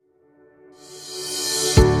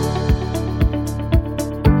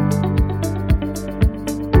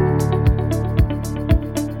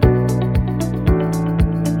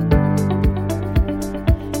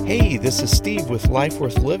this is Steve with Life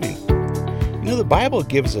Worth Living. You know, the Bible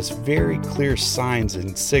gives us very clear signs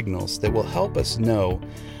and signals that will help us know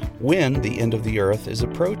when the end of the earth is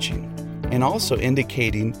approaching, and also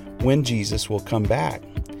indicating when Jesus will come back.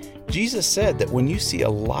 Jesus said that when you see a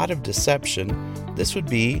lot of deception, this would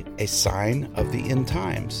be a sign of the end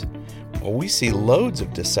times. Well, we see loads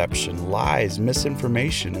of deception, lies,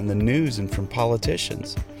 misinformation in the news and from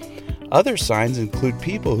politicians. Other signs include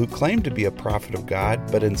people who claim to be a prophet of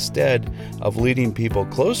God, but instead of leading people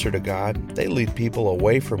closer to God, they lead people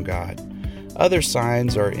away from God. Other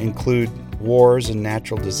signs include wars and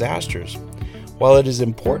natural disasters. While it is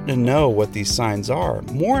important to know what these signs are,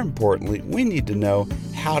 more importantly, we need to know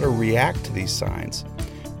how to react to these signs.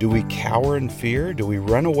 Do we cower in fear? Do we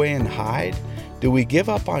run away and hide? Do we give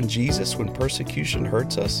up on Jesus when persecution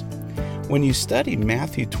hurts us? When you study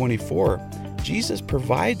Matthew 24, Jesus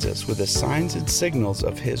provides us with the signs and signals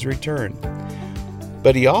of His return.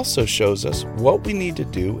 But He also shows us what we need to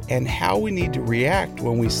do and how we need to react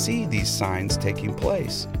when we see these signs taking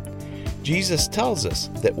place. Jesus tells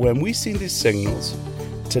us that when we see these signals,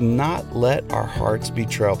 to not let our hearts be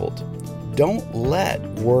troubled. Don't let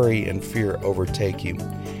worry and fear overtake you.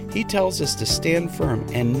 He tells us to stand firm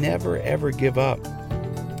and never ever give up.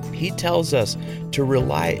 He tells us to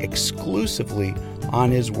rely exclusively on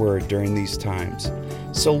His Word during these times.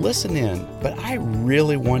 So listen in, but I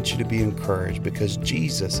really want you to be encouraged because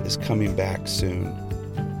Jesus is coming back soon.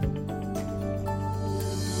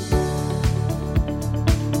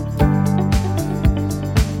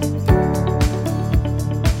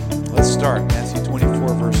 Let's start. Matthew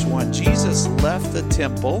 24, verse 1. Jesus left the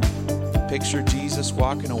temple. Picture Jesus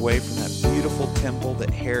walking away from that beautiful temple that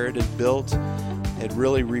Herod had built, had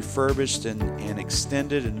really refurbished and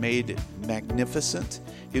extended and made magnificent.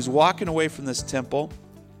 He was walking away from this temple,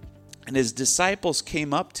 and His disciples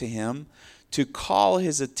came up to Him to call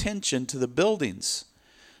His attention to the buildings.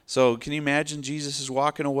 So can you imagine Jesus is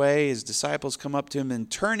walking away, His disciples come up to Him and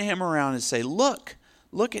turn Him around and say, look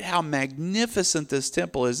at how magnificent this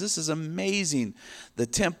temple is. This is amazing. The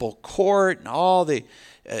temple court and all the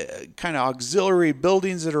kind of auxiliary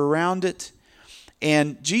buildings that are around it.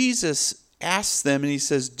 And Jesus asks them, and He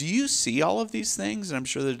says, do you see all of these things? And I'm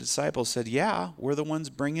sure the disciples said, yeah, we're the ones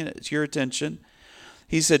bringing it to your attention.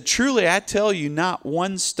 He said, truly, I tell you, not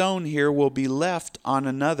one stone here will be left on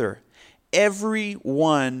another. Every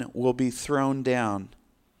one will be thrown down.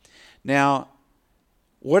 Now,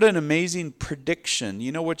 what an amazing prediction.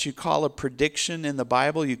 You know what you call a prediction in the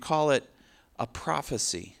Bible? You call it a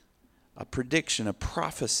prophecy, a prediction, a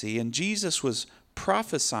prophecy. And Jesus was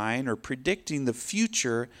prophesying or predicting the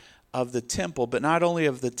future of the temple, but not only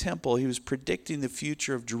of the temple, He was predicting the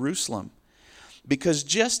future of Jerusalem. Because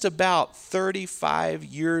just about 35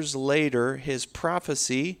 years later, His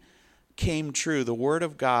prophecy came true. The Word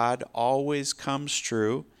of God always comes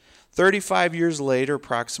true. 35 years later,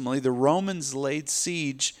 approximately, the Romans laid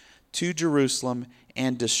siege to Jerusalem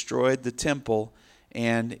and destroyed the temple.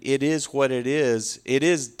 And it is what it is. It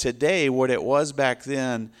is today what it was back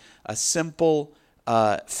then. A simple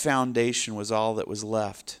foundation was all that was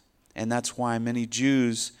left. And that's why many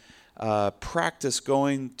Jews practice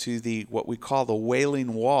going to what we call the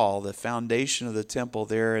Wailing Wall, the foundation of the temple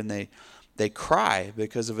there, and they cry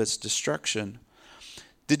because of its destruction.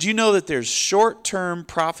 Did you know that there's short-term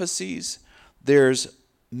prophecies, there's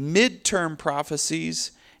mid-term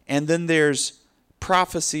prophecies, and then there's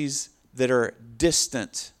prophecies that are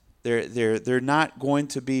distant? They're not going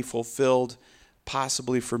to be fulfilled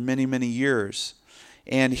possibly for many, many years.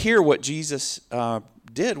 And here what Jesus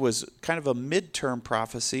did was kind of a midterm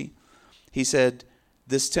prophecy. He said,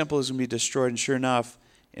 this temple is going to be destroyed, and sure enough,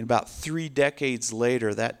 in about 3 decades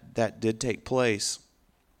later, that did take place.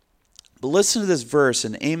 But listen to this verse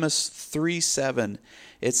in Amos 3:7.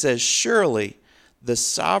 It says, surely the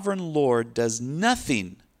sovereign Lord does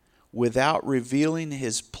nothing without revealing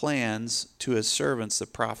His plans to His servants, the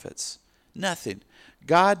prophets. Nothing.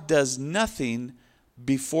 God does nothing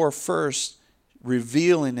before first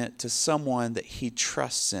revealing it to someone that He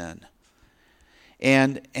trusts in.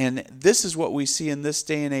 And this is what we see in this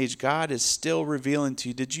day and age. God is still revealing to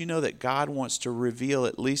you. Did you know that God wants to reveal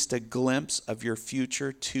at least a glimpse of your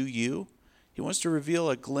future to you? He wants to reveal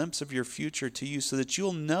a glimpse of your future to you so that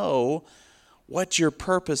you'll know what your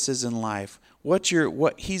purpose is in life, what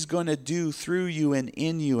He's going to do through you and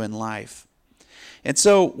in you in life. And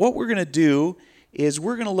so what we're going to do is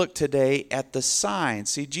we're going to look today at the signs.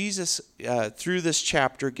 See, Jesus, through this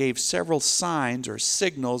chapter, gave several signs or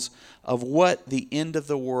signals of what the end of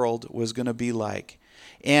the world was going to be like.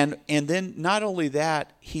 And then not only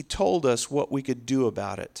that, He told us what we could do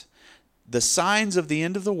about it. the signs of the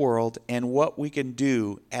end of the world and what we can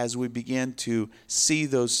do as we begin to see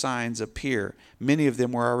those signs appear. Many of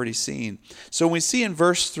them we're already seeing. So when we see in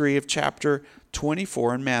verse 3 of chapter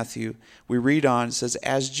 24 in Matthew, we read on, it says,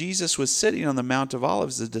 as Jesus was sitting on the Mount of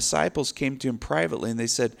Olives, the disciples came to him privately and they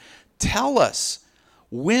said, tell us,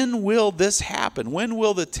 when will this happen? When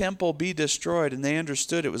will the temple be destroyed? And they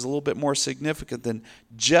understood it was a little bit more significant than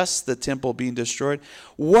just the temple being destroyed.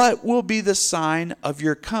 What will be the sign of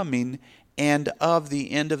your coming and of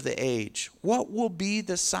the end of the age? What will be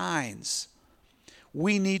the signs?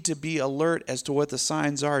 We need to be alert as to what the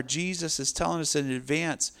signs are. Jesus is telling us in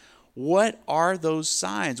advance, what are those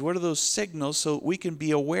signs? What are those signals so we can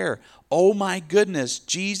be aware? Oh my goodness,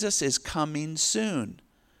 Jesus is coming soon.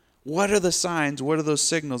 What are the signs? What are those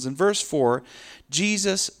signals? In verse 4,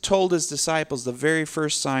 Jesus told his disciples the very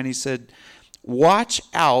first sign. He said, watch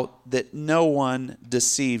out that no one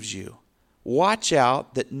deceives you. Watch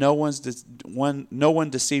out that no one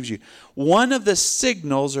deceives you. One of the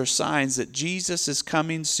signals or signs that Jesus is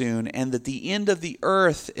coming soon and that the end of the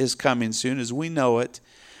earth is coming soon, as we know it,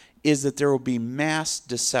 is that there will be mass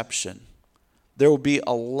deception. There will be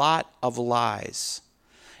a lot of lies.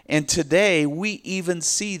 And today, we even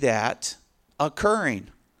see that occurring.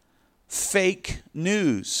 Fake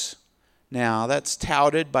news. Now, that's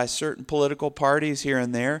touted by certain political parties here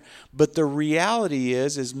and there, but the reality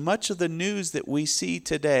is much of the news that we see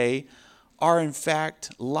today are in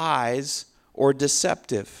fact lies or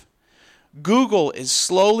deceptive. Google is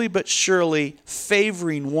slowly but surely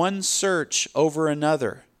favoring one search over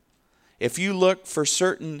another. If you look for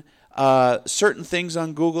certain things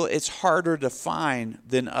on Google, it's harder to find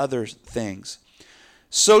than other things.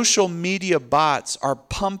 Social media bots are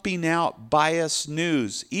pumping out biased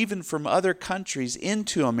news, even from other countries,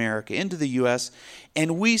 into America, into the U.S.,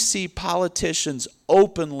 and we see politicians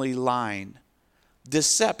openly lying.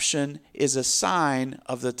 Deception is a sign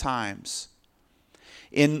of the times.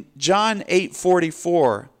 In John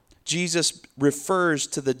 8:44, Jesus refers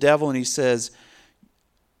to the devil and he says,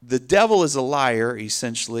 the devil is a liar,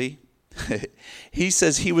 essentially. He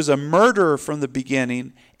says he was a murderer from the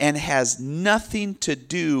beginning and has nothing to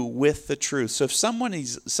do with the truth. So if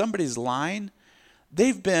somebody's lying,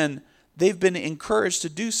 they've been encouraged to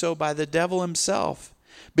do so by the devil himself,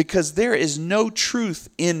 because there is no truth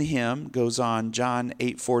in him, goes on John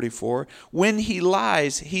 8:44. When he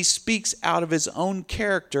lies, he speaks out of his own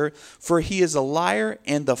character, for he is a liar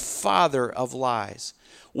and the father of lies.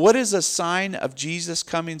 What is a sign of Jesus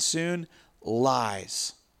coming soon?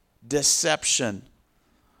 Lies, deception,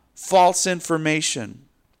 false information.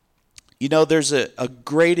 You know, there's a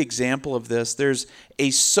great example of this. There's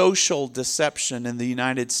a social deception in the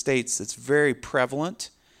United States that's very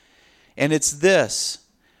prevalent. And it's this.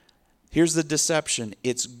 Here's the deception.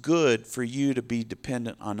 It's good for you to be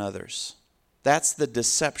dependent on others. That's the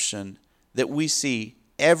deception that we see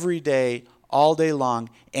every day, all day long,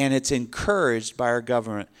 and it's encouraged by our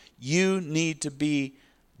government. You need to be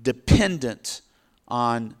dependent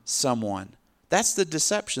on someone. That's the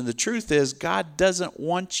deception. The truth is, God doesn't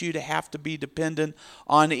want you to have to be dependent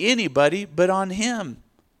on anybody but on Him.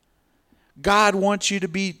 God wants you to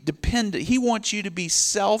be dependent. He wants you to be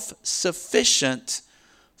self-sufficient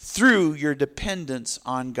through your dependence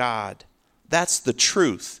on God. That's the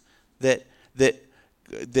truth that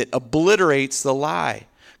obliterates the lie.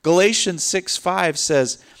 Galatians 6:5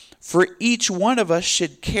 says, for each one of us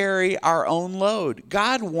should carry our own load.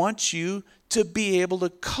 God wants you to be able to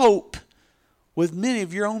cope with many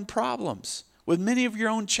of your own problems, with many of your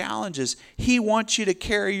own challenges. He wants you to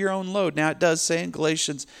carry your own load. Now, it does say in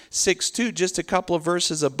Galatians 6:2, just a couple of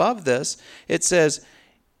verses above this, it says,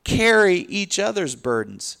 carry each other's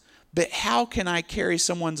burdens. But how can I carry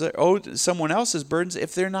someone else's burdens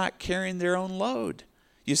if they're not carrying their own load?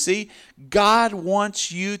 You see, God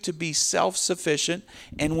wants you to be self-sufficient,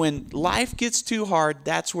 and when life gets too hard,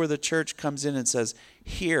 that's where the church comes in and says,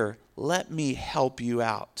 here, let me help you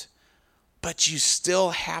out. But you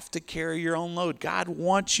still have to carry your own load. God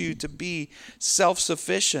wants you to be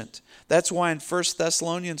self-sufficient. That's why in 1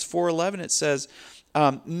 Thessalonians 4:11 it says,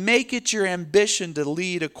 make it your ambition to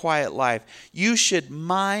lead a quiet life. You should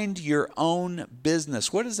mind your own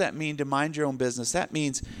business. What does that mean, to mind your own business? That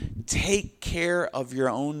means take care of your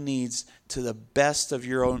own needs to the best of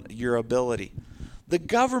your ability. The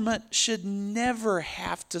government should never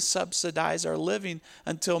have to subsidize our living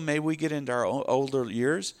until maybe we get into our older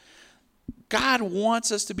years. God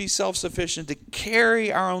wants us to be self-sufficient, to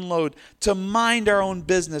carry our own load, to mind our own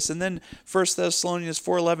business. And then 1 Thessalonians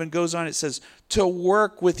 4:11 goes on, it says, to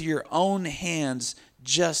work with your own hands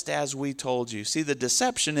just as we told you. See, the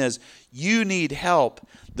deception is you need help.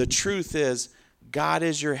 The truth is God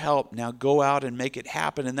is your help. Now go out and make it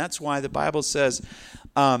happen. And that's why the Bible says,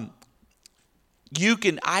 I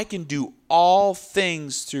can do all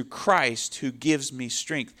things through Christ who gives me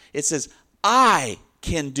strength. It says, I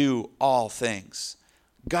can do all things.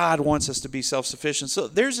 God wants us to be self-sufficient. So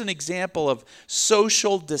there's an example of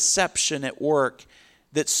social deception at work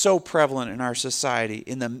that's so prevalent in our society,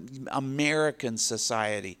 in the American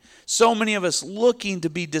society. So many of us looking to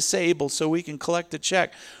be disabled so we can collect a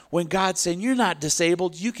check, when God's saying, you're not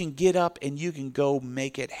disabled. You can get up and you can go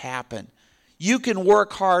make it happen. You can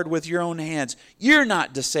work hard with your own hands. You're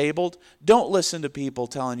not disabled. Don't listen to people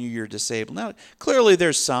telling you you're disabled. Now, clearly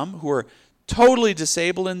there's some who are totally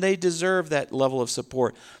disabled and they deserve that level of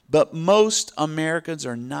support. But most Americans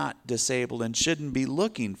are not disabled and shouldn't be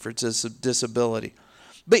looking for disability.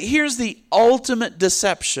 But here's the ultimate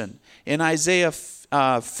deception. In Isaiah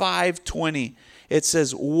 5:20, it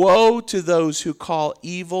says, woe to those who call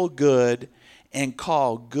evil good and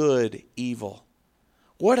call good evil.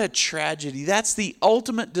 What a tragedy. That's the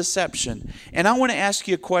ultimate deception. And I want to ask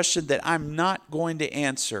you a question that I'm not going to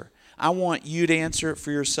answer. I want you to answer it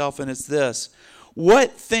for yourself, and it's this.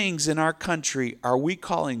 What things in our country are we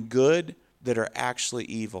calling good that are actually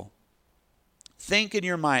evil? Think in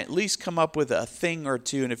your mind, at least come up with a thing or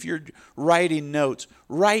two. And if you're writing notes,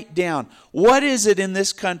 write down, what is it in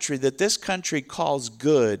this country that this country calls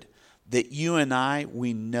good that you and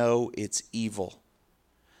we know it's evil?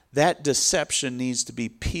 That deception needs to be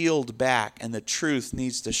peeled back and the truth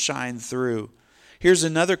needs to shine through. Here's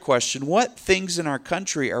another question. What things in our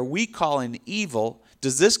country are we calling evil?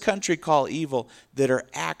 Does this country call evil that are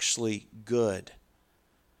actually good?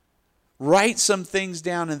 Write some things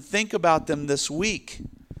down and think about them this week,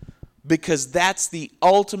 because that's the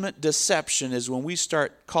ultimate deception, is when we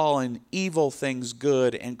start calling evil things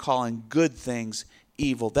good and calling good things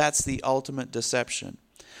evil. That's the ultimate deception.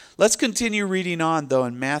 Let's continue reading on, though,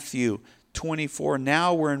 in Matthew 24.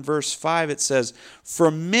 Now we're in verse 5. It says,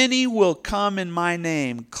 for many will come in my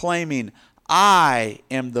name, claiming, I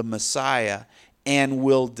am the Messiah, and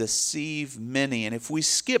will deceive many. And if we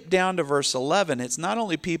skip down to verse 11, it's not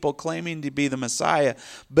only people claiming to be the Messiah,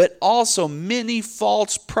 but also many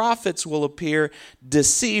false prophets will appear,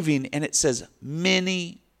 deceiving. And it says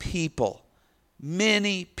many people.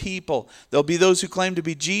 Many people. There'll be those who claim to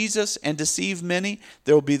be Jesus and deceive many.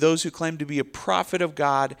 There will be those who claim to be a prophet of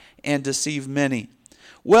God and deceive many.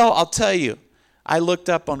 Well, I'll tell you, I looked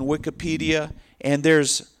up on Wikipedia, and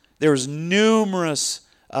there's numerous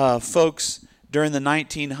folks during the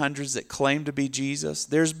 1900s that claim to be Jesus.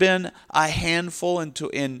 There's been a handful in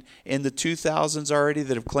the 2000s already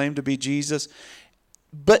that have claimed to be Jesus,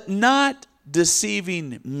 but not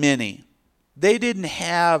deceiving many. They didn't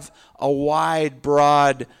have a wide,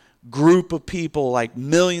 broad group of people, like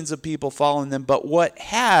millions of people following them, but what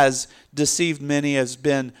has deceived many has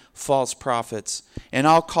been false prophets. And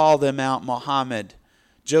I'll call them out: Muhammad,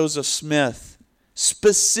 Joseph Smith,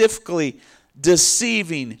 specifically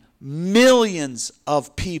deceiving millions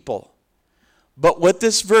of people. But what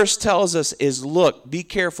this verse tells us is, look, be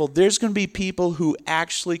careful. There's going to be people who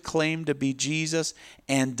actually claim to be Jesus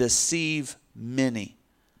and deceive many.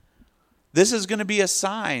 This is going to be a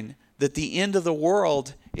sign that the end of the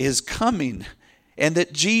world is coming and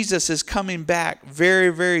that Jesus is coming back very,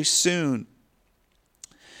 very soon.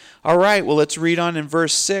 All right, well, let's read on in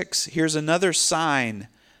verse 6. Here's another sign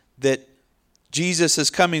that Jesus is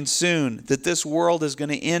coming soon, that this world is going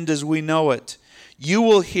to end as we know it. You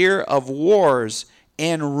will hear of wars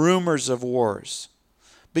and rumors of wars.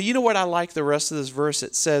 But you know what I like the rest of this verse?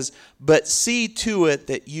 It says, but see to it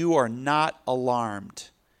that you are not alarmed.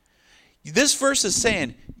 This verse is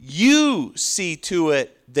saying, you see to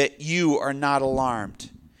it that you are not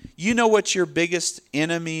alarmed. You know what your biggest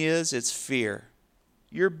enemy is? It's fear.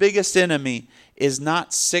 Your biggest enemy is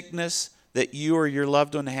not sickness that you or your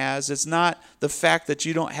loved one has. It's not the fact that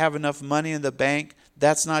you don't have enough money in the bank.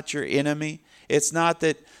 That's not your enemy. It's not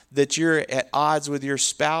that you're at odds with your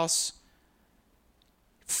spouse.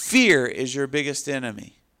 Fear is your biggest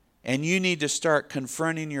enemy. And you need to start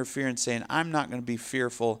confronting your fear and saying, I'm not going to be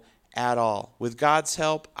fearful at all. With God's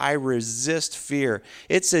help, I resist fear.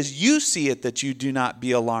 It says, you see it that you do not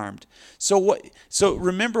be alarmed. So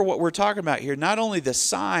remember what we're talking about here. Not only the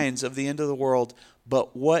signs of the end of the world,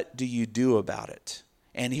 but what do you do about it?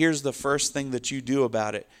 And here's the first thing that you do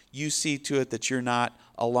about it. You see to it that you're not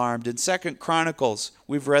alarmed. In 2 Chronicles,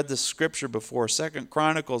 we've read the scripture before. 2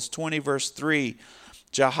 Chronicles 20 verse 3.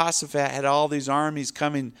 Jehoshaphat had all these armies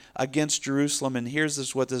coming against Jerusalem. And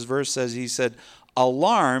here's what this verse says. He said,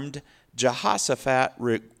 alarmed, Jehoshaphat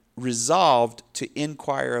resolved to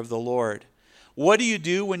inquire of the Lord. What do you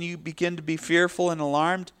do when you begin to be fearful and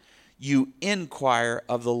alarmed? you inquire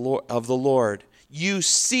of the Lord. You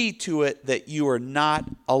see to it that you are not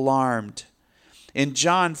alarmed. In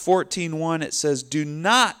John 14:1 it says, do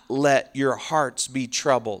not let your hearts be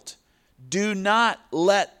troubled. Do not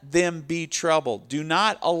let them be troubled. Do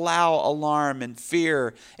not allow alarm and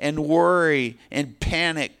fear and worry and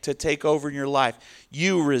panic to take over in your life.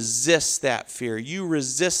 You resist that fear. You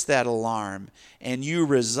resist that alarm. And you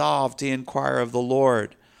resolve to inquire of the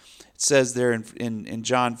Lord. It says there in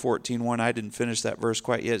John 14:1, I didn't finish that verse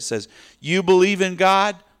quite yet. It says, you believe in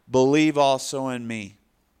God, believe also in me.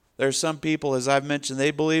 There's some people, as I've mentioned,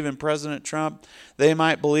 they believe in President Trump. They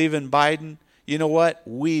might believe in Biden. You know what?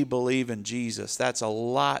 We believe in Jesus. That's a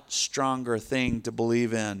lot stronger thing to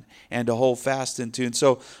believe in and to hold fast into. And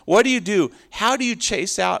so what do? How do you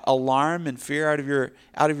chase out alarm and fear out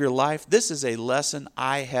of your life? This is a lesson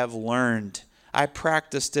I have learned. I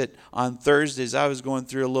practiced it on Thursdays. I was going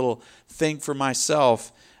through a little thing for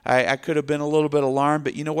myself. I could have been a little bit alarmed,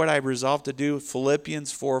 but you know what I resolved to do?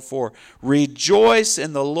 Philippians 4:4. Rejoice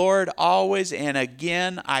in the Lord always, and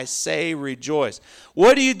again I say rejoice.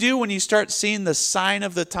 What do you do when you start seeing the sign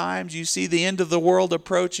of the times? You see the end of the world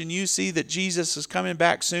approach, and you see that Jesus is coming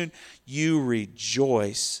back soon. You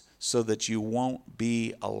rejoice so that you won't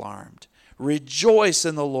be alarmed. Rejoice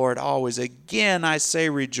in the Lord always. Again I say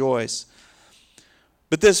rejoice.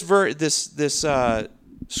 But this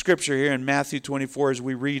scripture here in Matthew 24, as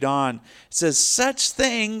we read on, it says, such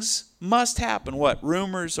things must happen. What?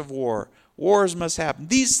 Rumors of war. Wars must happen.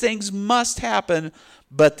 These things must happen,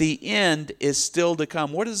 but the end is still to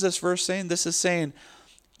come. What is this verse saying? This is saying,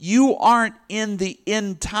 you aren't in the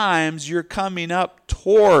end times. You're coming up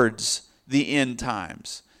towards the end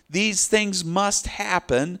times. These things must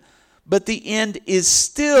happen, but the end is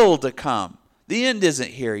still to come. The end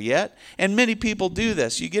isn't here yet. And many people do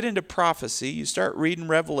this. You get into prophecy, you start reading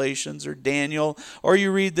Revelations or Daniel, or you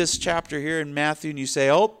read this chapter here in Matthew and you say,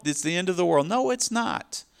 oh, it's the end of the world. No, it's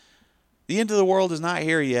not. The end of the world is not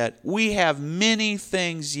here yet. We have many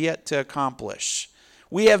things yet to accomplish.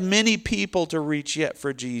 We have many people to reach yet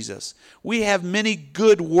for Jesus. We have many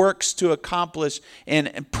good works to accomplish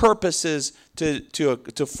and purposes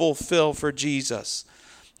to fulfill for Jesus.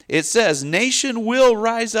 It says, nation will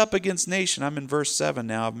rise up against nation. I'm in verse 7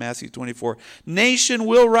 now of Matthew 24. Nation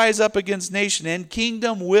will rise up against nation, and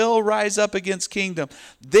kingdom will rise up against kingdom.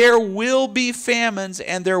 There will be famines,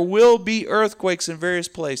 and there will be earthquakes in various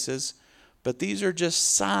places. But these are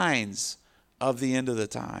just signs of the end of the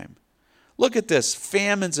time. Look at this,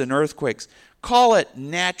 famines and earthquakes. Call it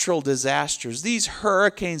natural disasters. These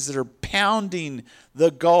hurricanes that are pounding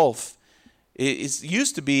the Gulf. It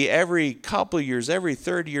used to be every couple of years, every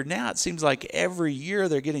third year. Now it seems like every year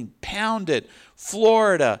they're getting pounded.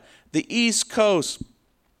 Florida, the East Coast,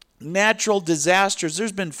 natural disasters.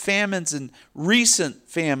 There's been famines and recent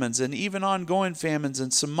famines and even ongoing famines in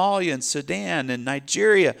Somalia and Sudan and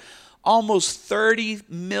Nigeria. Almost 30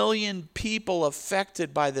 million people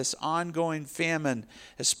affected by this ongoing famine,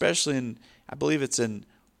 especially in, I believe it's in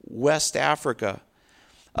West Africa.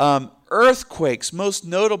 Earthquakes, most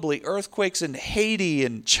notably earthquakes in Haiti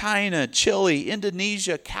and China, Chile,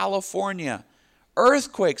 Indonesia, California.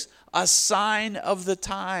 Earthquakes, a sign of the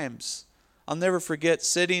times. I'll never forget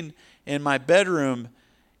sitting in my bedroom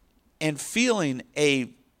and feeling a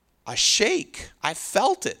shake. I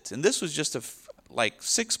felt it. And this was just like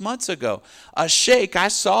 6 months ago. A shake. I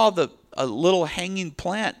saw a little hanging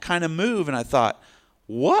plant kind of move, and I thought,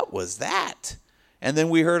 what was that? And then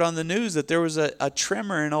we heard on the news that there was a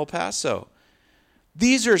tremor in El Paso.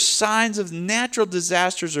 These are signs of natural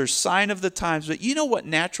disasters or sign of the times. But you know what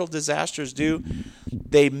natural disasters do?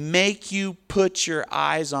 They make you put your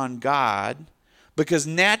eyes on God, because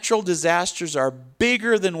natural disasters are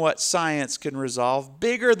bigger than what science can resolve,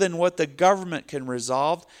 bigger than what the government can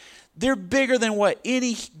resolve. They're bigger than what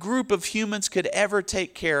any group of humans could ever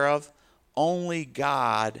take care of. Only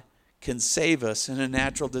God can save us in a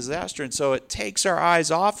natural disaster. And so it takes our eyes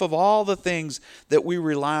off of all the things that we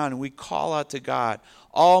rely on, and we call out to God.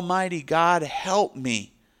 Almighty God, help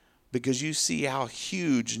me, because you see how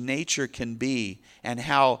huge nature can be and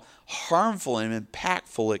how harmful and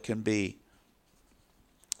impactful it can be.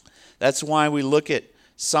 That's why we look at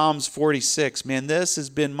Psalms 46. Man, this has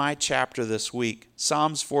been my chapter this week.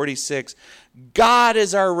 Psalms 46. God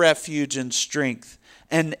is our refuge and strength,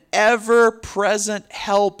 an ever-present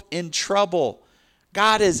help in trouble.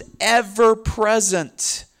 God is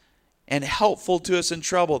ever-present and helpful to us in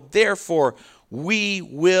trouble. Therefore, we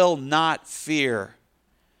will not fear.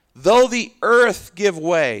 Though the earth give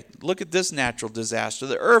way, look at this natural disaster.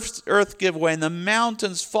 The earth give way and the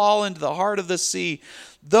mountains fall into the heart of the sea.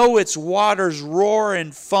 Though its waters roar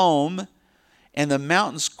and foam and the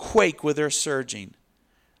mountains quake with their surging.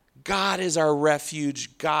 God is our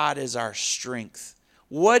refuge. God is our strength.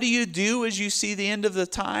 What do you do as you see the end of the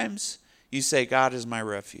times? You say, God is my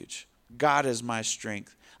refuge. God is my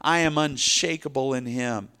strength. I am unshakable in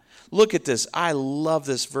him. Look at this. I love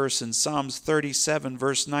this verse in Psalms 37,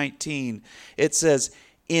 verse 19. It says,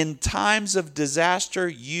 in times of disaster,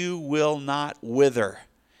 you will not wither.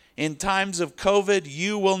 In times of COVID,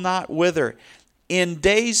 you will not wither. In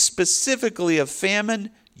days specifically of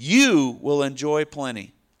famine, you will enjoy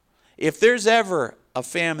plenty. If there's ever a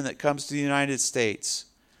famine that comes to the United States,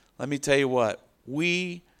 let me tell you what,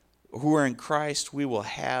 we who are in Christ, we will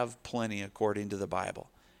have plenty according to the Bible.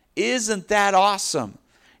 Isn't that awesome?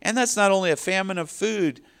 And that's not only a famine of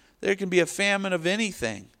food, there can be a famine of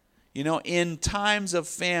anything. You know, in times of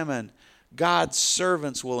famine, God's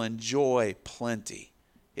servants will enjoy plenty.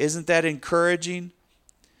 Isn't that encouraging?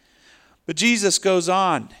 But Jesus goes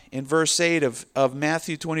on in verse 8 of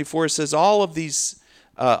Matthew 24, says all these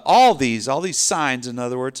signs, in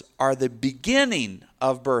other words, are the beginning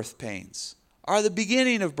of birth pains. Are the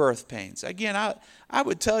beginning of birth pains. Again, I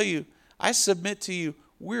would tell you, I submit to you,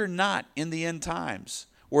 we're not in the end times.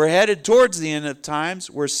 We're headed towards the end of times.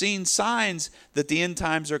 We're seeing signs that the end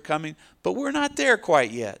times are coming, but we're not there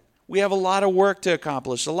quite yet. We have a lot of work to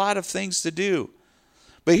accomplish, a lot of things to do.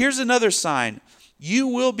 But here's another sign. You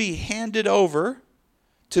will be handed over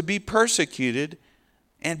to be persecuted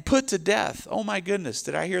and put to death. Oh my goodness,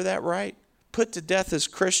 did I hear that right? Put to death as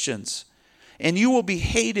Christians. And you will be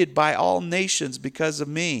hated by all nations because of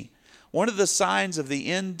me. One of the signs of the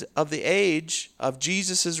end of the age of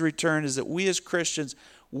Jesus' return is that we as Christians,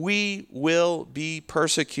 we will be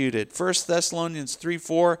persecuted. 1 Thessalonians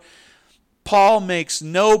 3:4, Paul makes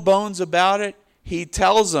no bones about it. He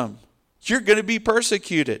tells them, you're going to be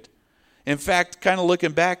persecuted. In fact, kind of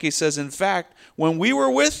looking back, he says, in fact, when we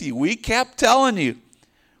were with you, we kept telling you,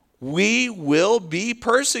 we will be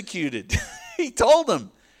persecuted. He told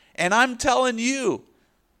them. And I'm telling you,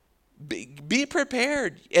 be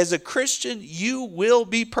prepared. As a Christian, you will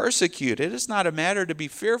be persecuted. It's not a matter to be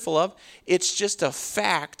fearful of. It's just a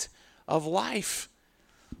fact of life.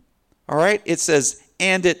 All right? It says,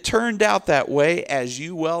 and it turned out that way, as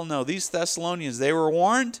you well know. These Thessalonians, they were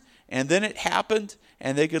warned, and then it happened,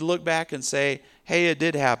 and they could look back and say, hey, it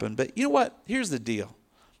did happen. But you know what? Here's the deal.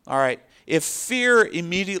 All right? If fear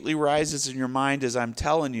immediately rises in your mind as I'm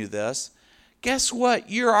telling you this, guess what?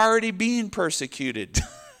 You're already being persecuted.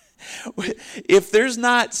 If there's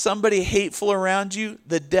not somebody hateful around you,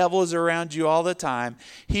 the devil is around you all the time.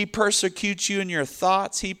 He persecutes you in your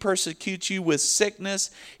thoughts. He persecutes you with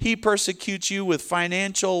sickness. He persecutes you with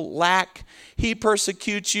financial lack. He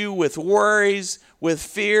persecutes you with worries, with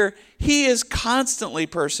fear. He is constantly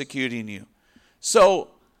persecuting you. So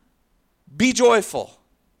be joyful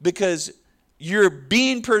because you're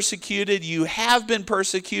being persecuted, you have been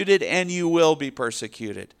persecuted, and you will be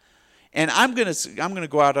persecuted. And I'm going to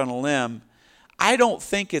go out on a limb. I don't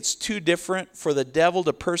think it's too different for the devil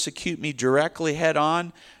to persecute me directly head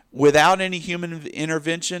on without any human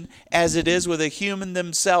intervention as it is with a human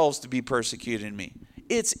themselves to be persecuting me.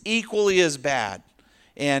 It's equally as bad.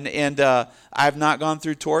 And I've not gone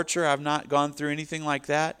through torture. I've not gone through anything like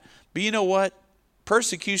that. But you know what?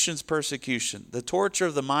 Persecution's persecution. The torture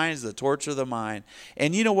of the mind is the torture of the mind.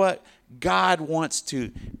 And you know what? God wants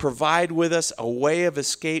to provide with us a way of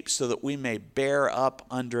escape so that we may bear up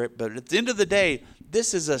under it. But at the end of the day,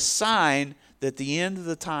 this is a sign that the end of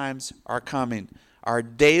the times are coming. Our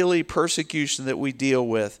daily persecution that we deal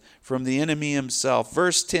with from the enemy himself.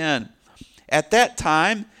 Verse 10, at that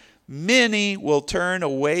time, many will turn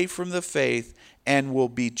away from the faith and will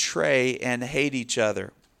betray and hate each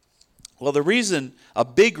other. Well, a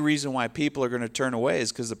big reason why people are going to turn away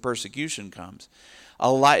is because the persecution comes.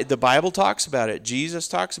 The Bible talks about it. Jesus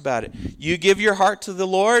talks about it. You give your heart to the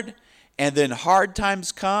Lord, and then hard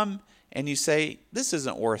times come, and you say, this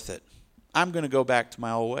isn't worth it. I'm going to go back to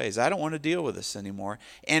my old ways. I don't want to deal with this anymore.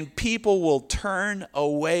 And people will turn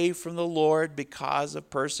away from the Lord because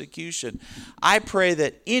of persecution. I pray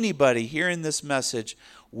that anybody hearing this message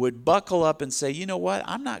would buckle up and say, you know what?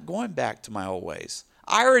 I'm not going back to my old ways.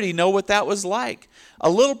 I already know what that was like. A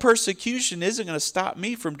little persecution isn't going to stop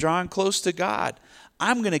me from drawing close to God.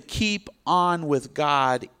 I'm going to keep on with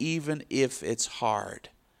God even if it's hard.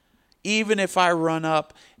 Even if I run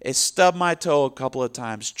up and stub my toe a couple of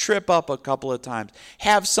times, trip up a couple of times,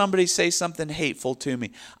 have somebody say something hateful to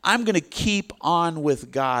me, I'm going to keep on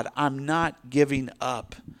with God. I'm not giving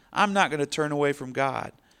up. I'm not going to turn away from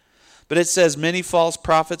God. But it says many false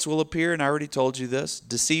prophets will appear, and I already told you this,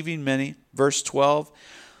 deceiving many. Verse 12,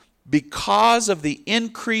 Because of the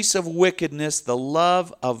increase of wickedness, the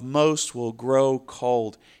love of most will grow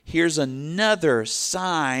cold. Here's another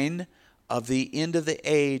sign of the end of the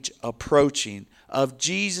age approaching, of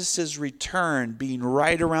Jesus' return being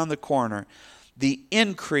right around the corner. The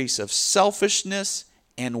increase of selfishness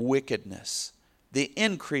and wickedness. The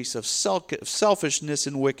increase of selfishness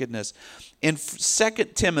and wickedness. In 2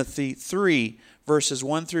 Timothy 3, verses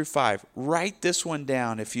 1 through 5, write this one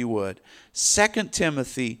down if you would. 2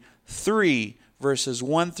 Timothy 3, verses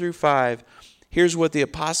 1 through 5. Here's what the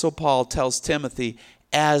Apostle Paul tells Timothy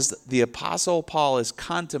as the Apostle Paul is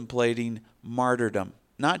contemplating martyrdom.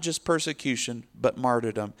 Not just persecution, but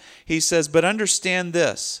martyrdom. He says, but understand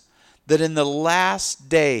this, that in the last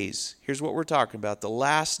days, here's what we're talking about, the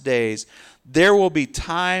last days, there will be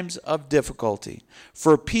times of difficulty.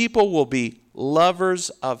 For people will be lovers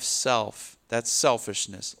of self. That's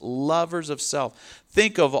selfishness. Lovers of self.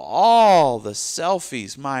 Think of all the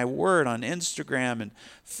selfies, my word, on Instagram and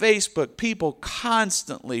Facebook. People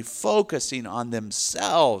constantly focusing on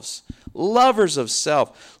themselves. Lovers of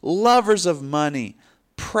self. Lovers of money.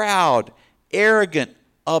 Proud, arrogant,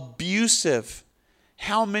 abusive.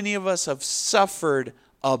 How many of us have suffered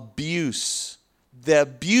abuse? The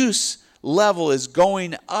abuse level is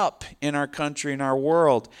going up in our country, in our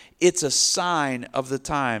world. It's a sign of the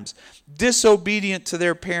times. Disobedient to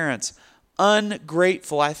their parents.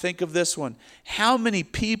 Ungrateful. I think of this one. How many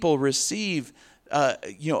people receive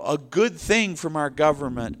a good thing from our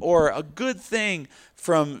government or a good thing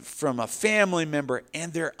from a family member,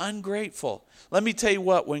 and they're ungrateful? Let me tell you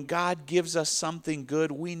what, when God gives us something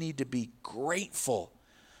good, we need to be grateful.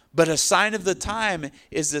 But a sign of the time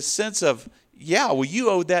is this sense of, yeah, well, you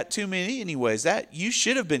owed that to me anyways. That you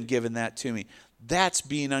should have been given that to me. That's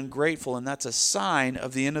being ungrateful, and that's a sign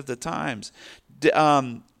of the end of the times.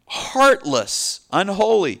 Heartless,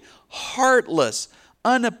 unholy, heartless,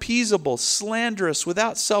 unappeasable, slanderous,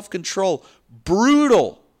 without self-control,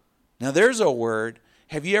 brutal. Now, there's a word.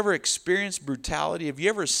 Have you ever experienced brutality? Have you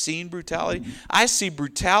ever seen brutality? I see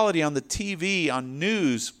brutality on the TV, on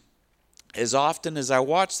news, as often as I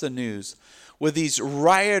watch the news, with these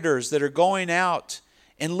rioters that are going out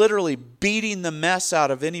and literally beating the mess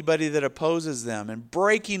out of anybody that opposes them, and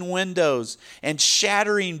breaking windows and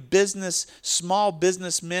shattering small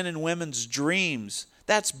businessmen and women's dreams.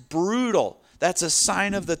 That's brutal. That's a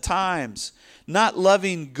sign of the times. Not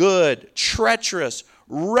loving good, treacherous,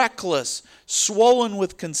 reckless, swollen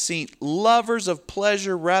with conceit, lovers of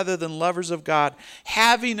pleasure rather than lovers of God,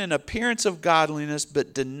 having an appearance of godliness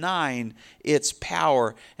but denying its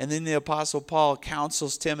power. And then the Apostle Paul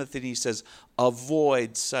counsels Timothy and he says,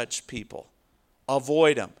 avoid such people.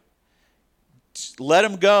 Avoid them. Let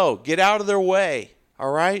them go. Get out of their way.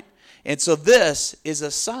 All right? And so this is a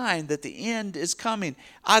sign that the end is coming.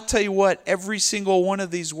 I'll tell you what, every single one of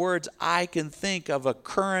these words, I can think of a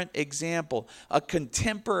current example, a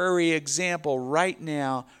contemporary example right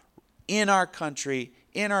now in our country,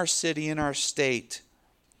 in our city, in our state.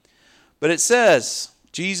 But it says,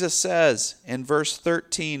 Jesus says in verse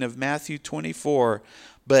 13 of Matthew 24,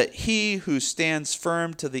 but he who stands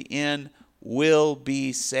firm to the end will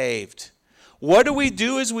be saved. What do we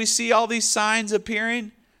do as we see all these signs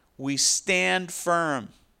appearing? We stand firm.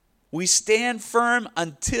 We stand firm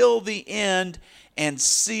until the end and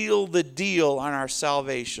seal the deal on our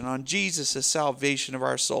salvation, on Jesus' salvation of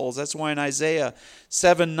our souls. That's why in Isaiah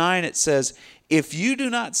 7:9 it says, if you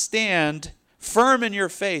do not stand firm in your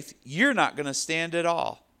faith, you're not going to stand at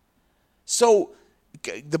all. So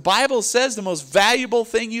the Bible says the most valuable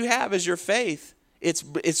thing you have is your faith.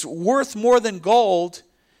 It's worth more than gold.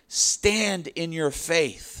 Stand in your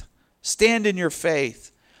faith. Stand in your faith.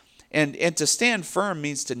 And to stand firm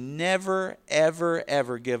means to never, ever,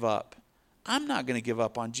 ever give up. I'm not going to give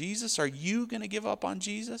up on Jesus. Are you going to give up on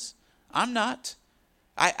Jesus? I'm not.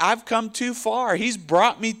 I've come too far. He's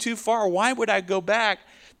brought me too far. Why would I go back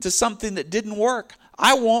to something that didn't work?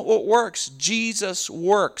 I want what works. Jesus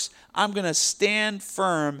works. I'm going to stand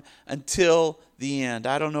firm until the end.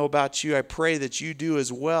 I don't know about you. I pray that you do as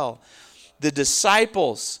well. The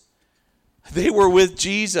disciples, they were with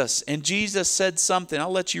Jesus, and Jesus said something. I'll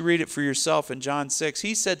let you read it for yourself in John 6.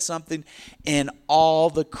 He said something, and all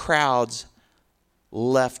the crowds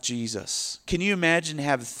left Jesus. Can you imagine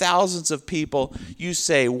have thousands of people, you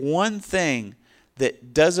say one thing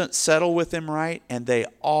that doesn't settle with them right, and they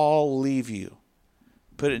all leave you?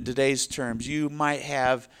 Put it in today's terms, you might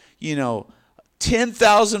have,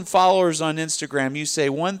 10,000 followers on Instagram. You say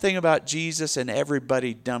one thing about Jesus and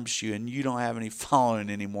everybody dumps you and you don't have any following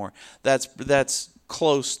anymore. That's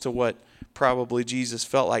close to what probably Jesus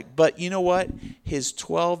felt like. But you know what? His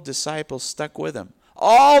 12 disciples stuck with him.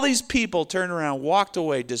 All these people turned around, walked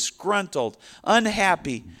away, disgruntled,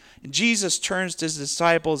 unhappy. And Jesus turns to his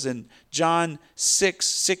disciples in John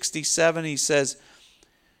 6:67. He says,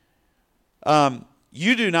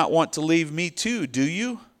 you do not want to leave me too, do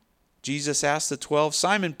you? Jesus asked the 12.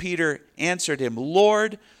 Simon Peter answered him,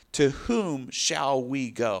 Lord, to whom shall we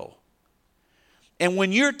go? And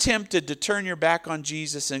when you're tempted to turn your back on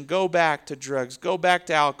Jesus and go back to drugs, go back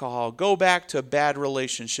to alcohol, go back to a bad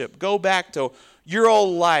relationship, go back to your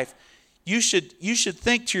old life, you should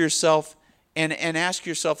think to yourself and ask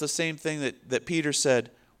yourself the same thing that Peter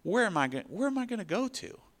said, where am I going to go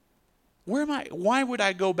to? Why would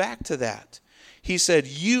I go back to that? He said,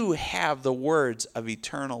 you have the words of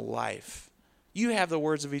eternal life. You have the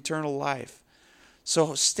words of eternal life.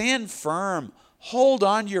 So stand firm. Hold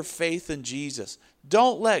on to your faith in Jesus.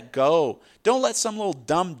 Don't let go. Don't let some little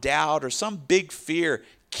dumb doubt or some big fear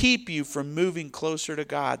keep you from moving closer to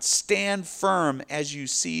God. Stand firm as you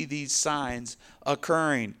see these signs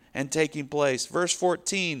occurring and taking place. Verse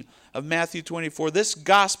 14 of Matthew 24, this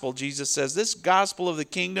gospel, Jesus says, this gospel of the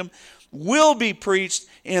kingdom will be preached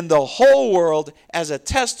in the whole world as a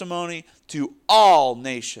testimony to all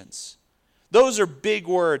nations. Those are big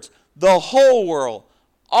words. The whole world,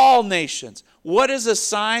 all nations. What is a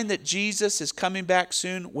sign that Jesus is coming back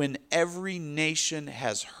soon? When every nation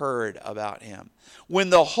has heard about him. When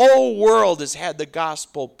the whole world has had the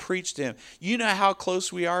gospel preached to him. You know how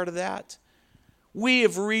close we are to that? We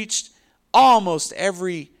have reached almost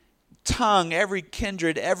every tongue, every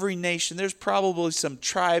kindred, every nation. There's probably some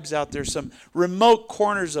tribes out there, some remote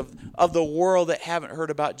corners of the world that haven't heard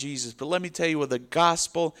about Jesus. But let me tell you what, the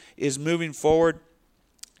gospel is moving forward.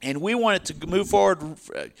 And we want it to move forward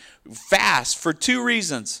fast for two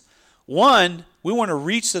reasons. One, we want to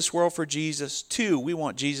reach this world for Jesus. Two, we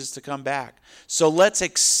want Jesus to come back. So let's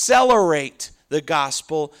accelerate the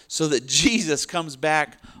gospel so that Jesus comes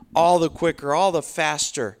back all the quicker, all the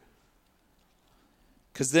faster.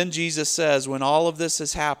 Because then Jesus says, when all of this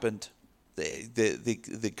has happened,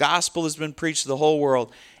 the gospel has been preached to the whole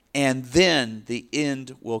world, and then the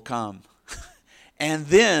end will come. And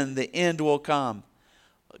then the end will come.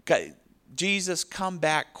 Okay, Jesus, come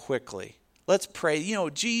back quickly. Let's pray.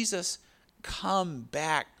 Jesus, come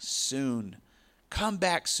back soon. Come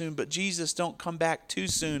back soon. But Jesus, don't come back too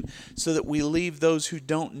soon so that we leave those who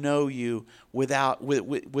don't know you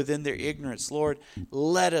within their ignorance. Lord,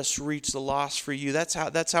 let us reach the lost for you. That's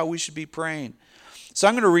how we should be praying. So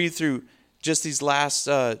I'm going to read through just these last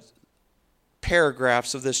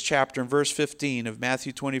paragraphs of this chapter in verse 15 of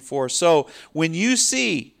Matthew 24. So when you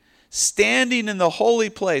see standing in the holy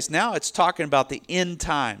place. Now it's talking about the end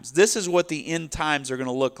times. This is what the end times are going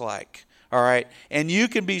to look like. All right. And you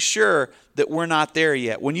can be sure that we're not there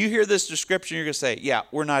yet. When you hear this description, you're going to say, yeah,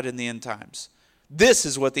 we're not in the end times. This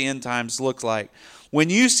is what the end times look like. When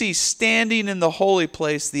you see standing in the holy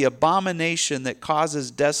place the abomination that causes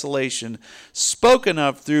desolation, spoken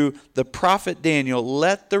of through the prophet Daniel,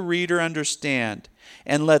 let the reader understand.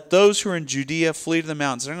 And let those who are in Judea flee to the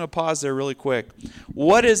mountains. I'm going to pause there really quick.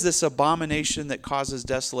 What is this abomination that causes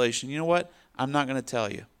desolation? You know what? I'm not going to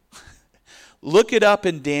tell you. Look it up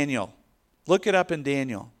in Daniel. Look it up in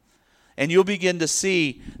Daniel. And you'll begin to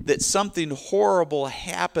see that something horrible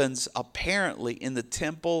happens apparently in the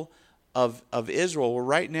temple of Israel. Well,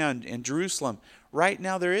 right now in Jerusalem, right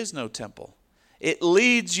now there is no temple. It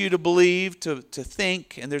leads you to believe, to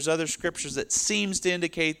think, and there's other scriptures that seems to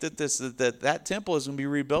indicate that that temple is going to be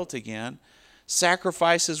rebuilt again.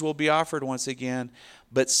 Sacrifices will be offered once again,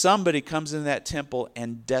 but somebody comes in that temple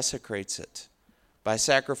and desecrates it by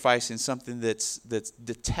sacrificing something that's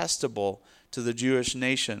detestable to the Jewish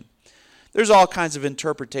nation. There's all kinds of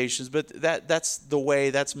interpretations, but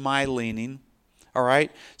that's my leaning. All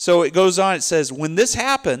right? So it goes on, it says, when this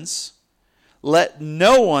happens, let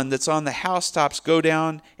no one that's on the housetops go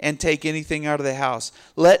down and take anything out of the house.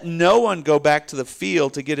 Let no one go back to the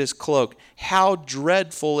field to get his cloak. How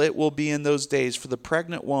dreadful it will be in those days for the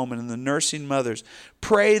pregnant woman and the nursing mothers.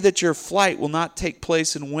 Pray that your flight will not take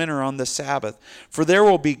place in winter on the Sabbath, for there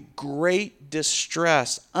will be great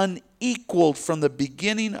distress, unequaled from the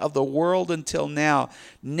beginning of the world until now,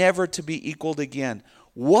 never to be equaled again.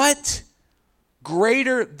 What?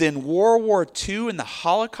 Greater than World War II and the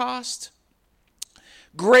Holocaust?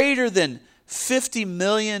 Greater than 50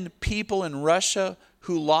 million people in Russia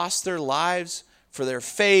who lost their lives for their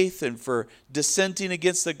faith and for dissenting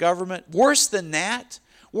against the government? Worse than that?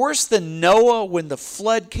 Worse than Noah when the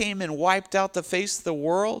flood came and wiped out the face of the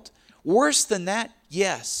world? Worse than that?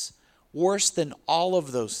 Yes. Worse than all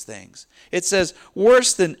of those things. It says,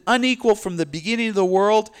 worse than unequal from the beginning of the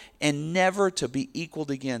world and never to be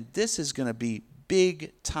equaled again. This is going to be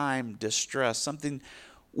big time distress, something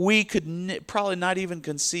we could probably not even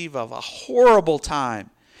conceive of, a horrible time.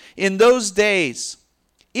 In those days,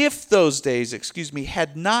 if those days,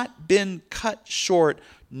 had not been cut short,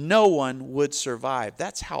 no one would survive.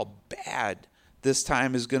 That's how bad this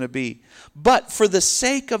time is going to be. But for the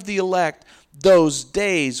sake of the elect, those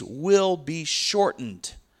days will be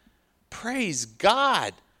shortened. Praise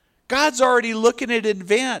God. God's already looking in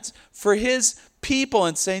advance for his people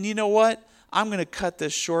and saying, you know what? I'm going to cut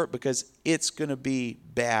this short because it's going to be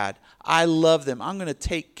bad. I love them. I'm going to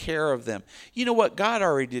take care of them. You know what? God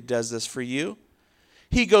already does this for you.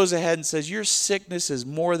 He goes ahead and says, your sickness is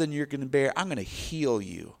more than you're going to bear. I'm going to heal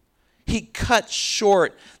you. He cuts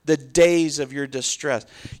short the days of your distress.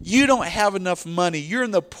 You don't have enough money. You're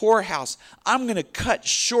in the poorhouse. I'm going to cut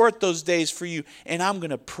short those days for you, and I'm going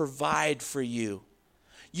to provide for you.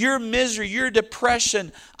 Your misery, your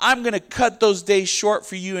depression, I'm going to cut those days short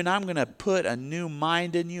for you, and I'm going to put a new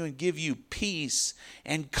mind in you and give you peace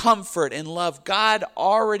and comfort and love. God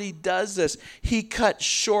already does this. He cuts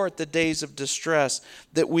short the days of distress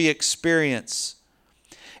that we experience.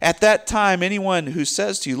 At that time, anyone who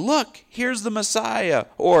says to you, look, here's the Messiah,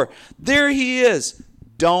 or there he is,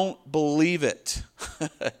 don't believe it.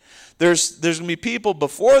 There's going to be people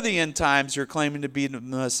before the end times who are claiming to be the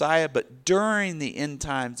Messiah, but during the end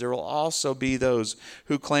times, there will also be those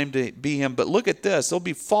who claim to be him. But look at this. There'll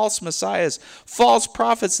be false messiahs, false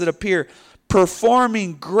prophets that appear,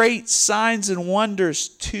 performing great signs and wonders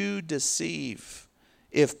to deceive,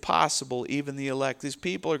 if possible, even the elect. These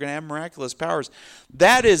people are going to have miraculous powers.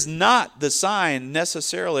 That is not the sign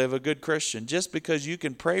necessarily of a good Christian. Just because you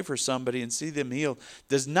can pray for somebody and see them healed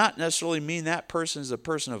does not necessarily mean that person is a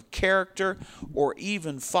person of character or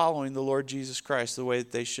even following the Lord Jesus Christ the way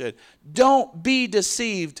that they should. Don't be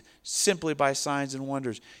deceived simply by signs and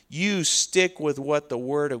wonders. You stick with what the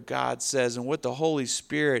Word of God says and what the Holy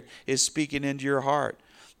Spirit is speaking into your heart.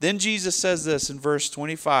 Then Jesus says this in verse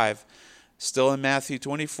 25. Still in Matthew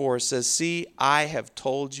 24, it says, see, I have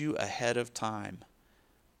told you ahead of time.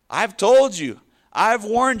 I've told you. I've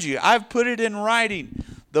warned you. I've put it in writing.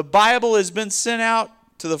 The Bible has been sent out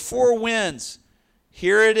to the four winds.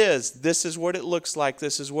 Here it is. This is what it looks like.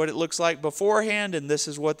 This is what it looks like beforehand, and this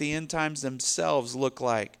is what the end times themselves look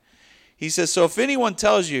like. He says, so if anyone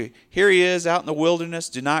tells you, here he is out in the wilderness,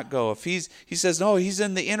 do not go. If he says, no, he's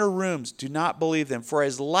in the inner rooms, do not believe them. For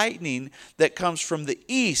as lightning that comes from the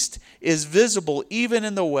east is visible even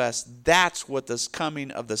in the west, that's what this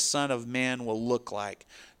coming of the Son of Man will look like.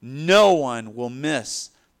 No one will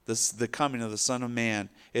miss the coming of the Son of Man.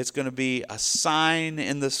 It's going to be a sign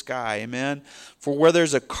in the sky. Amen. For where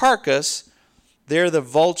there's a carcass, there the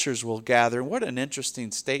vultures will gather. What an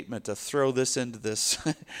interesting statement to throw this into this,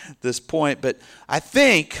 this point. But I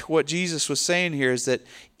think what Jesus was saying here is that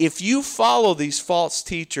if you follow these false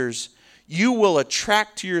teachers, you will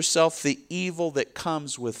attract to yourself the evil that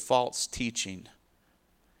comes with false teaching.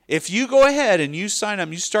 If you go ahead and you sign up,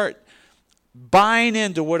 you start buying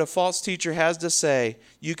into what a false teacher has to say,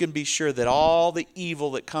 you can be sure that all the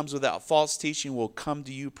evil that comes with that false teaching will come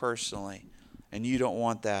to you personally. And you don't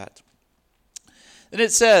want that. And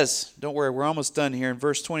it says, don't worry, we're almost done here. In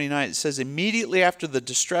verse 29, it says, immediately after the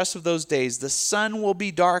distress of those days, the sun will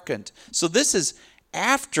be darkened. So this is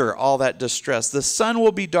after all that distress. The sun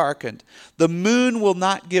will be darkened. The moon will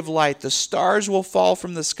not give light. The stars will fall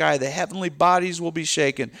from the sky. The heavenly bodies will be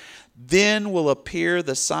shaken. Then will appear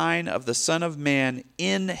the sign of the Son of Man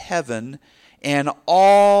in heaven, and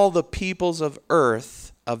all the peoples of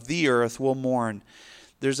the earth will mourn.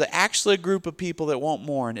 There's actually a group of people that won't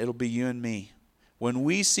mourn. It'll be you and me. When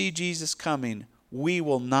we see Jesus coming, we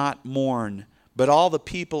will not mourn, but all the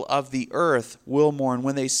people of the earth will mourn.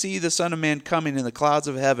 When they see the Son of Man coming in the clouds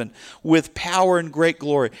of heaven with power and great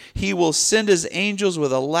glory, he will send his angels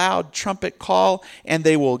with a loud trumpet call, and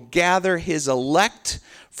they will gather his elect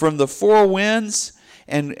from the four winds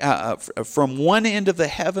and from one end of the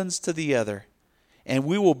heavens to the other. And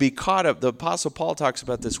we will be caught up. The Apostle Paul talks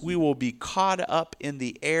about this. We will be caught up in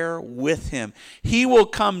the air with him. He will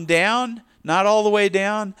come down. Not all the way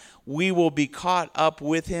down. We will be caught up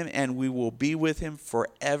with him, and we will be with him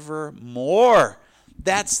forevermore.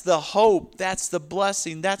 That's the hope. That's the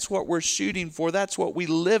blessing. That's what we're shooting for. That's what we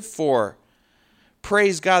live for.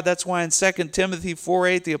 Praise God. That's why in 2 Timothy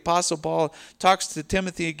 4:8, the Apostle Paul talks to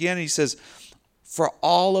Timothy again. He says, for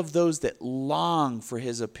all of those that long for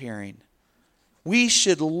his appearing. We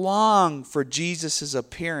should long for Jesus'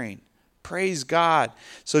 appearing. Praise God.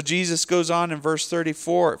 So Jesus goes on in verse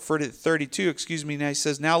 32, now he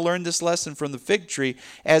says, now learn this lesson from the fig tree.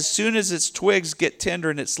 As soon as its twigs get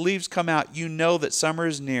tender and its leaves come out, you know that summer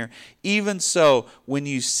is near. Even so, when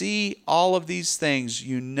you see all of these things,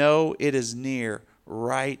 you know it is near,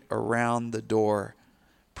 right around the door.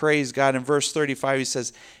 Praise God. In verse 35, he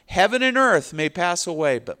says, heaven and earth may pass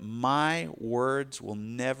away, but my words will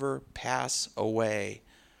never pass away.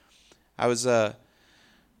 I was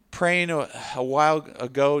praying a while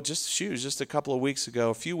ago, just a couple of weeks ago,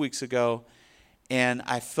 a few weeks ago, and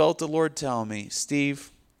I felt the Lord tell me,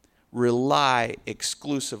 Steve, rely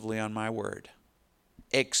exclusively on my word.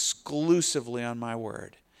 Exclusively on my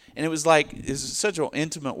word. And it was such an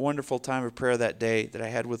intimate, wonderful time of prayer that day that I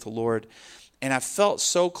had with the Lord. And I felt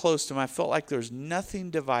so close to him. I felt like there was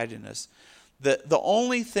nothing dividing us. The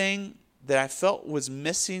only thing that I felt was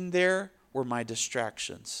missing there were my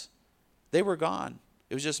distractions. They were gone.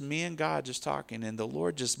 It was just me and God just talking. And the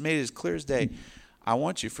Lord just made it as clear as day. I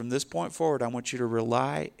want you, from this point forward, I want you to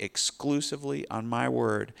rely exclusively on my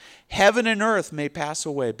word. Heaven and earth may pass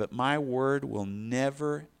away, but my word will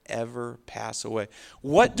never, ever pass away.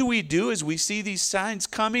 What do we do as we see these signs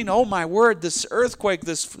coming? Oh, my word, this earthquake,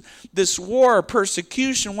 this war,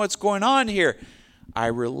 persecution, what's going on here? I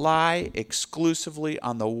rely exclusively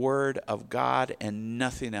on the word of God and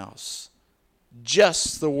nothing else.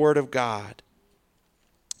 Just the word of God.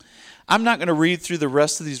 I'm not going to read through the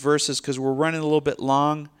rest of these verses because we're running a little bit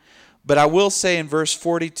long, but I will say in verse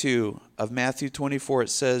 42 of Matthew 24,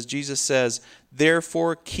 Jesus says,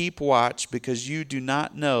 therefore keep watch, because you do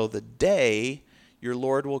not know the day your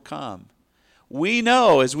Lord will come. We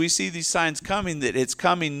know as we see these signs coming that it's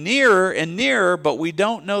coming nearer and nearer, but we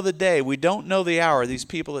don't know the day. We don't know the hour. These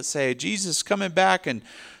people that say, Jesus is coming back in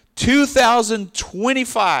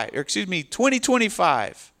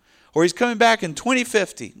 2025. Or he's coming back in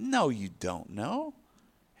 2050. No, you don't know.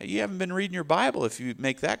 You haven't been reading your Bible if you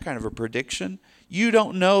make that kind of a prediction. You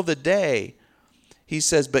don't know the day. He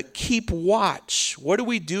says, but keep watch. What do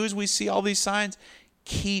we do as we see all these signs?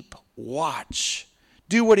 Keep watch.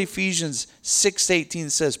 Do what Ephesians 6:18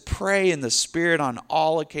 says. Pray in the Spirit on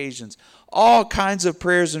all occasions. All kinds of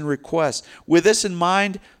prayers and requests. With this in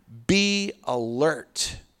mind, be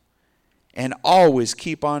alert. And always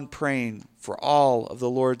keep on praying for all of the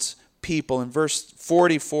Lord's people. In verse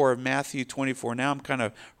 44 of Matthew 24, now I'm kind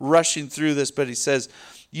of rushing through this, but he says,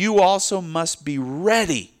 you also must be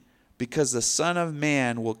ready, because the Son of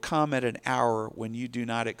Man will come at an hour when you do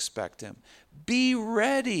not expect him. Be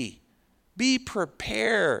ready. Be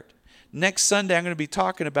prepared. Next Sunday, I'm going to be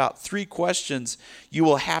talking about 3 questions you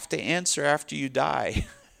will have to answer after you die.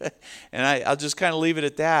 And I'll just kind of leave it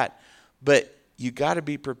at that. But you got to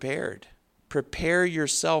be prepared. Prepare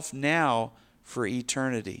yourself now for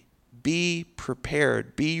eternity. Be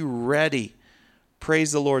prepared. Be ready.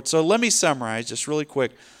 Praise the Lord. So let me summarize just really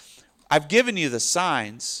quick. I've given you the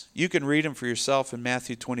signs. You can read them for yourself in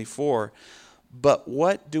Matthew 24. But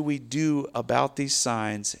what do we do about these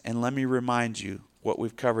signs? And let me remind you what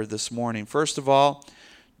we've covered this morning. First of all,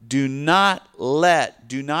 do not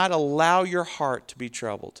allow your heart to be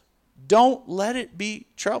troubled. Don't let it be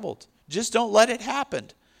troubled. Just don't let it happen.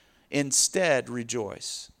 Instead,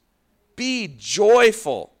 rejoice. Be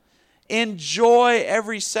joyful. Enjoy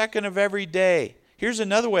every second of every day. Here's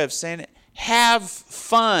another way of saying it. Have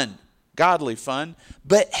fun. Godly fun.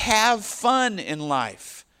 But have fun in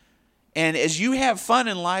life. And as you have fun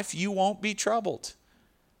in life, you won't be troubled.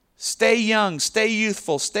 Stay young. Stay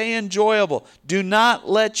youthful. Stay enjoyable. Do not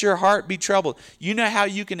let your heart be troubled. You know how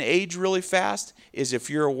you can age really fast? Is if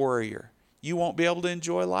you're a worrier. You won't be able to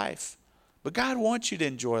enjoy life. But God wants you to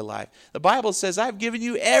enjoy life. The Bible says, I've given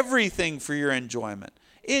you everything for your enjoyment.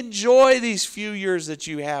 Enjoy these few years that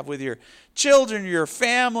you have with your children, your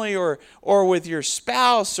family, or with your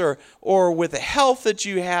spouse, or with the health that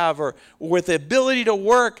you have, or with the ability to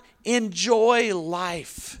work. Enjoy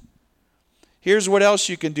life. Here's what else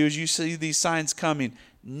you can do as you see these signs coming.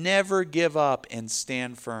 Never give up and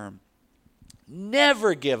stand firm.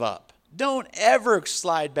 Never give up. Don't ever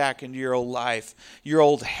slide back into your old life, your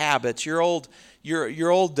old habits, your old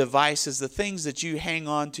devices, the things that you hang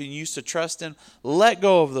on to and used to trust in. Let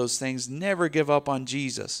go of those things. Never give up on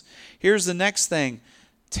Jesus. Here's the next thing.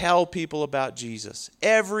 Tell people about Jesus.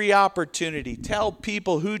 Every opportunity. Tell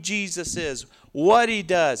people who Jesus is, what he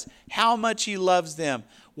does, how much he loves them,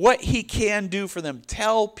 what he can do for them.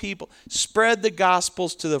 Tell people. Spread the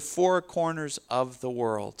gospels to the 4 corners of the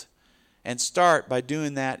world. And start by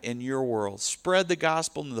doing that in your world. Spread the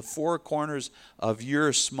gospel into the 4 corners of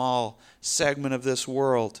your small segment of this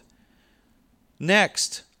world.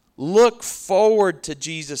 Next, look forward to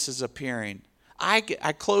Jesus' appearing. I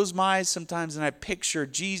close my eyes sometimes and I picture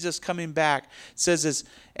Jesus coming back. It says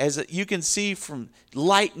as you can see from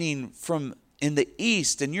lightning from in the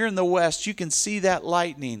east and you're in the west, you can see that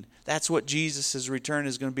lightning. That's what Jesus' return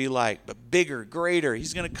is going to be like, but bigger, greater.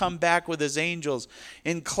 He's going to come back with his angels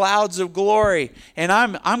in clouds of glory. And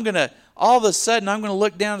I'm going to, all of a sudden, I'm going to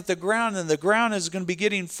look down at the ground, and the ground is going to be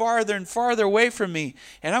getting farther and farther away from me.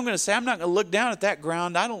 And I'm going to say, I'm not going to look down at that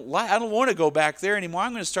ground. I don't want to go back there anymore.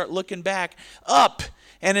 I'm going to start looking back up.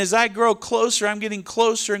 And as I grow closer, I'm getting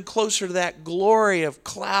closer and closer to that glory of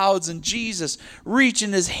clouds and Jesus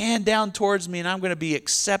reaching his hand down towards me, and I'm going to be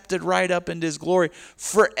accepted right up into his glory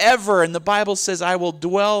forever. And the Bible says, I will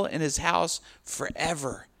dwell in his house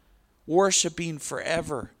forever, worshiping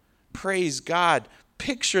forever. Praise God.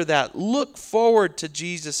 Picture that. Look forward to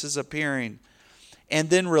Jesus' appearing,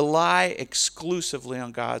 and then rely exclusively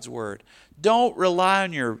on God's word. Don't rely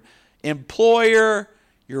on your employer,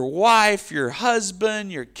 your wife, your husband,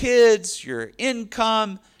 your kids, your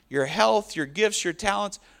income, your health, your gifts, your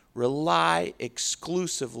talents. Rely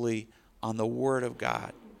exclusively on the Word of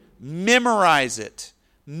God. Memorize it.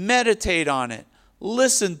 Meditate on it.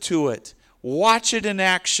 Listen to it. Watch it in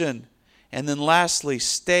action. And then lastly,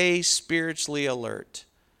 stay spiritually alert.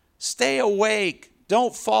 Stay awake.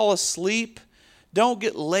 Don't fall asleep. Don't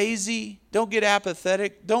get lazy. Don't get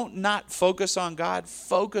apathetic. Don't not focus on God.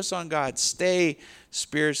 Focus on God. Stay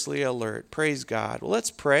spiritually alert. Praise God. Well,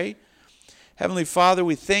 let's pray. Heavenly Father,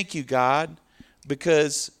 we thank you, God,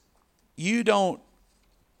 because you don't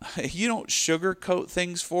sugarcoat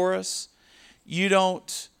things for us. You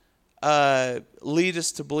don't lead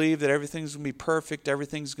us to believe that everything's going to be perfect,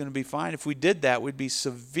 everything's going to be fine. If we did that, we'd be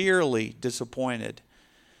severely disappointed.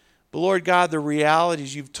 But Lord God, the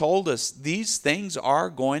realities you've told us, these things are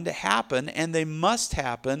going to happen, and they must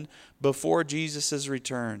happen before Jesus'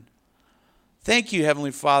 return. Thank you,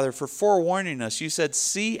 Heavenly Father, for forewarning us. You said,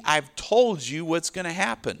 see, I've told you what's going to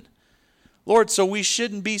happen. Lord, so we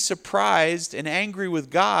shouldn't be surprised and angry with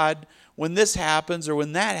God when this happens or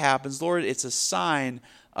when that happens. Lord, it's a sign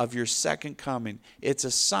of your second coming. It's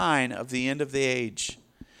a sign of the end of the age.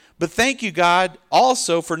 But thank you, God,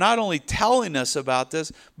 also for not only telling us about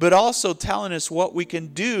this, but also telling us what we can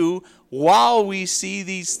do while we see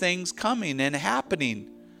these things coming and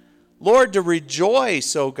happening. Lord, to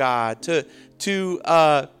rejoice, oh God,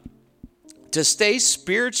 to stay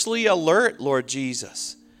spiritually alert, Lord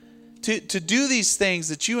Jesus. To do these things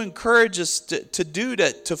that you encourage us to do,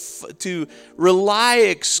 to rely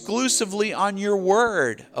exclusively on your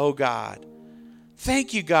word, oh God.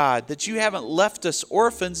 Thank you, God, that you haven't left us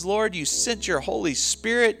orphans, Lord. You sent your Holy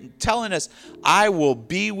Spirit telling us, I will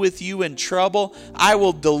be with you in trouble. I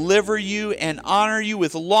will deliver you and honor you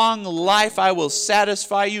with long life. I will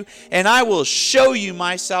satisfy you, and I will show you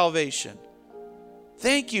my salvation.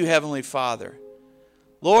 Thank you, Heavenly Father.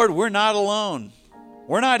 Lord, we're not alone.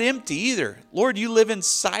 We're not empty either. Lord, you live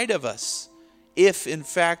inside of us. If, in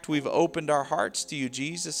fact, we've opened our hearts to you,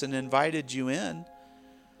 Jesus, and invited you in.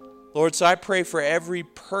 Lord, so I pray for every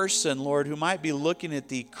person, Lord, who might be looking at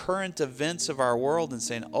the current events of our world and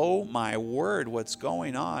saying, oh my word, what's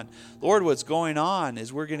going on? Lord, what's going on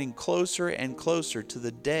is we're getting closer and closer to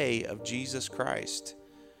the day of Jesus Christ,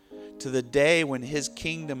 to the day when his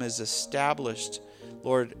kingdom is established,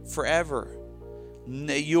 Lord, forever.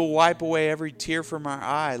 You'll wipe away every tear from our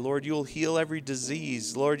eye. Lord, you'll heal every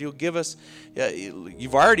disease. Lord, you'll give us,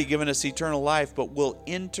 you've already given us eternal life, but we'll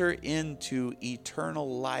enter into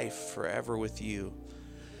eternal life forever with you.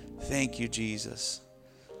 Thank you, Jesus.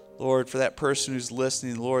 Lord, for that person who's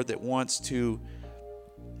listening, Lord, that wants to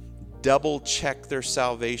double check their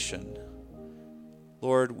salvation.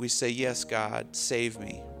 Lord, we say, yes, God, save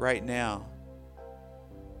me right now.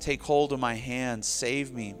 Take hold of my hand.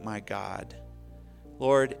 Save me, my God.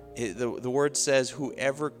 Lord, the word says,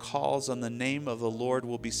 whoever calls on the name of the Lord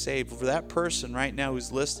will be saved. For that person right now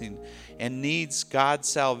who's listening and needs God's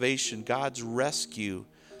salvation, God's rescue,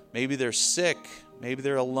 maybe they're sick, maybe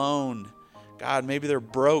they're alone, God, maybe they're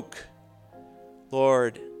broke.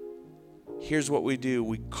 Lord, here's what we do.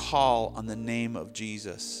 We call on the name of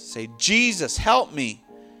Jesus. Say, Jesus, help me.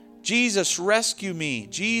 Jesus, rescue me.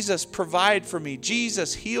 Jesus, provide for me.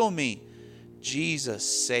 Jesus, heal me.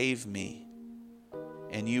 Jesus, save me.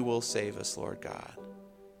 And you will save us, Lord God.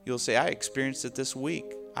 You'll say, I experienced it this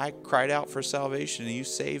week. I cried out for salvation, and you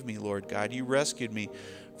saved me, Lord God. You rescued me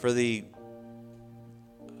for the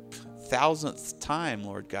 1000th time,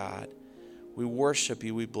 Lord God. We worship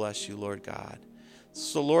you. We bless you, Lord God.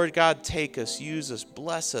 So, Lord God, take us, use us,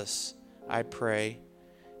 bless us, I pray.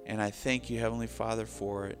 And I thank you, Heavenly Father,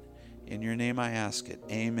 for it. In your name I ask it.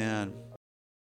 Amen.